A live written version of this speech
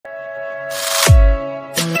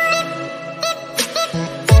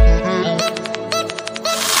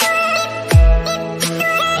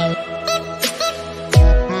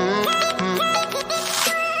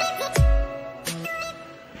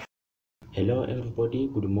Hello everybody,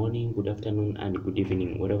 good morning, good afternoon and good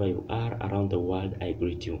evening wherever you are around the world. I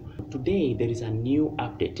greet you. Today there is a new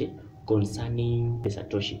update concerning the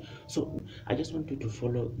Satoshi. So I just want you to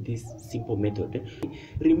follow this simple method.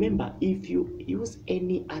 Remember, if you use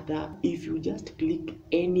if you just click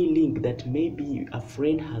any link that maybe a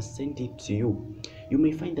friend has sent it to you, you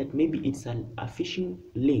may find that maybe it's a phishing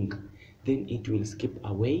link. Then it will skip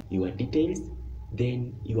away your details,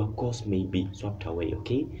 then your course may be swapped away.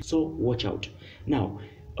 Okay, so watch out. Now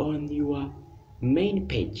on your main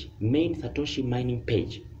Satoshi mining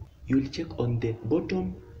page, you'll check on the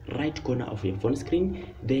bottom right corner of your phone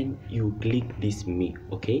screen, then you click this me.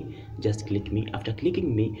 Okay, just click me. After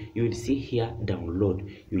clicking me, you will see here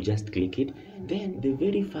download. You just click it. Then the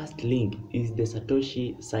very first link is the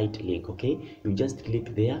Satoshi site link. Okay, you just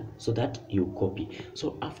click there so that you copy.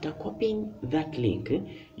 So after copying that link,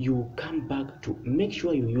 you come back to make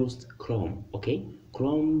sure you use Chrome. Okay,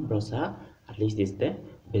 Chrome browser, at least is the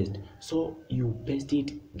best. So you paste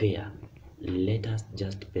it there. Let us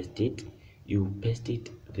just paste it. You paste it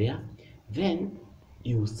there, then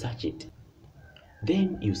you search it.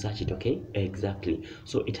 Okay, exactly.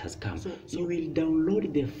 So it has come. So you will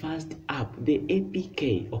download the first app, the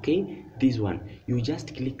APK. Okay, this one. You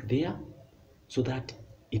just click there so that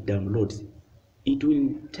it downloads. It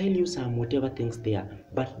will tell you some whatever things there,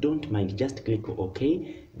 but don't mind. Just click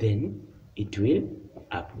OK. Then it will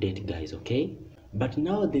update, guys. Okay. But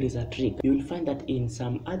now there is a trick. You will find that in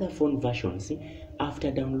some other phone versions,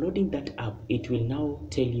 after downloading that app, it will now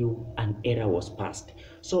tell you an error was passed.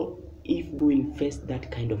 So if you will face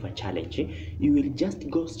that kind of a challenge, you will just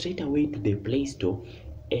go straight away to the Play Store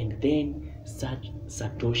and then search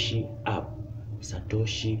Satoshi app.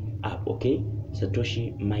 Okay,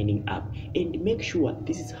 Satoshi mining app, and make sure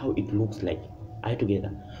this is how it looks like. Are you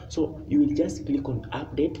together? So you will just click on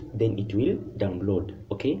update, then it will download.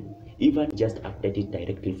 Okay, even just update it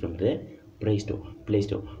directly from the Play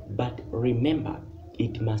Store. But remember,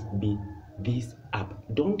 it must be this app.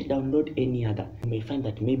 Don't download any other. You may find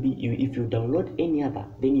that maybe if you download any other,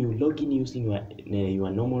 then you log in using your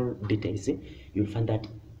normal details, you'll find that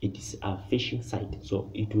it is a phishing site. So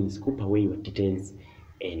it will scoop away your details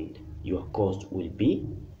and your cost will be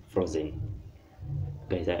frozen.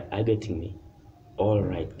 Guys, are getting me? All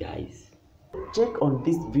right, guys. Check on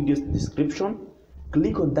this video's description.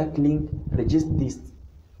 Click on that link, register this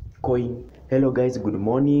coin. Hello guys, good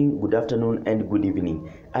morning, good afternoon and good evening.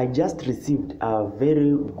 I just received a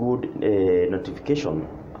very good notification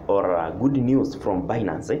or good news from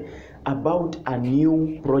Binance about a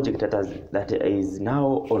new project that is now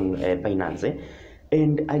on Binance,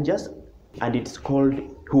 and it's called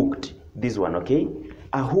Hooked. This one, okay,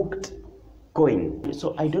 a hooked coin.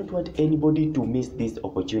 So I don't want anybody to miss this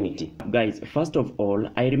opportunity. Guys, first of all,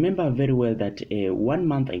 I remember very well that 1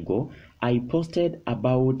 month ago I posted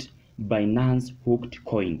about Binance hooked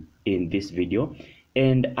coin in this video,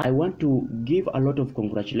 and I want to give a lot of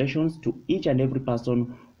congratulations to each and every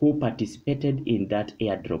person who participated in that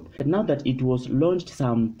airdrop. And now that it was launched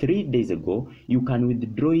some 3 days ago, you can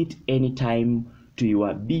withdraw it anytime to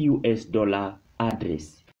your BUS dollar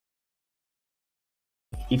address.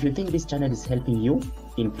 If you think this channel is helping you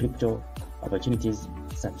in crypto opportunities,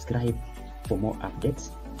 subscribe for more updates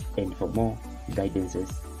and for more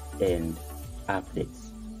guidances and updates.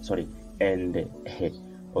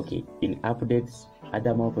 In updates,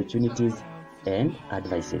 other more opportunities and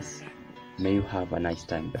advices. May you have a nice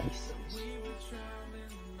time, guys.